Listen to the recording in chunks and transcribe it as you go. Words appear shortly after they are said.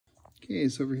Okay,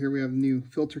 so over here we have a new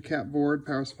filter cap board,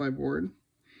 power supply board,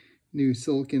 new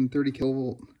silicon 30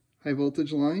 kilovolt high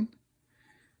voltage line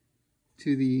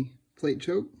to the plate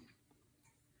choke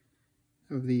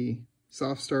of the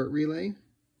soft start relay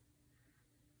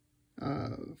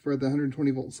for the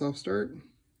 120 volt soft start,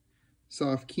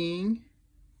 soft keying,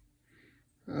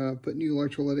 put new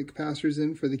electrolytic capacitors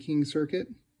in for the keying circuit,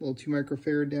 little 2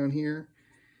 microfarad down here,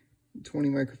 20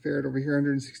 microfarad over here,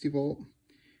 160 volt.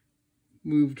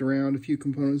 Moved around a few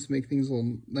components to make things a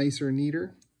little nicer and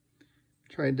neater.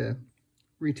 Tried to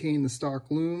retain the stock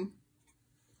loom.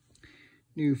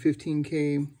 New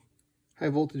 15K high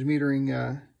voltage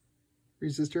metering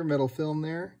resistor, metal film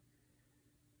there.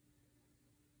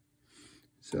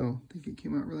 So I think it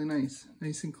came out really nice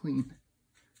and clean.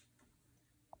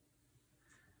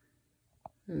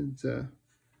 And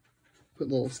put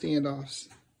little standoffs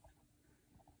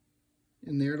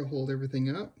in there to hold everything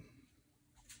up.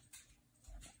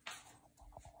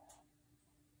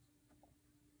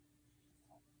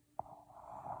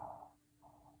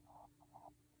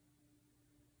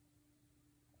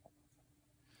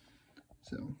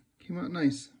 So, came out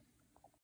nice.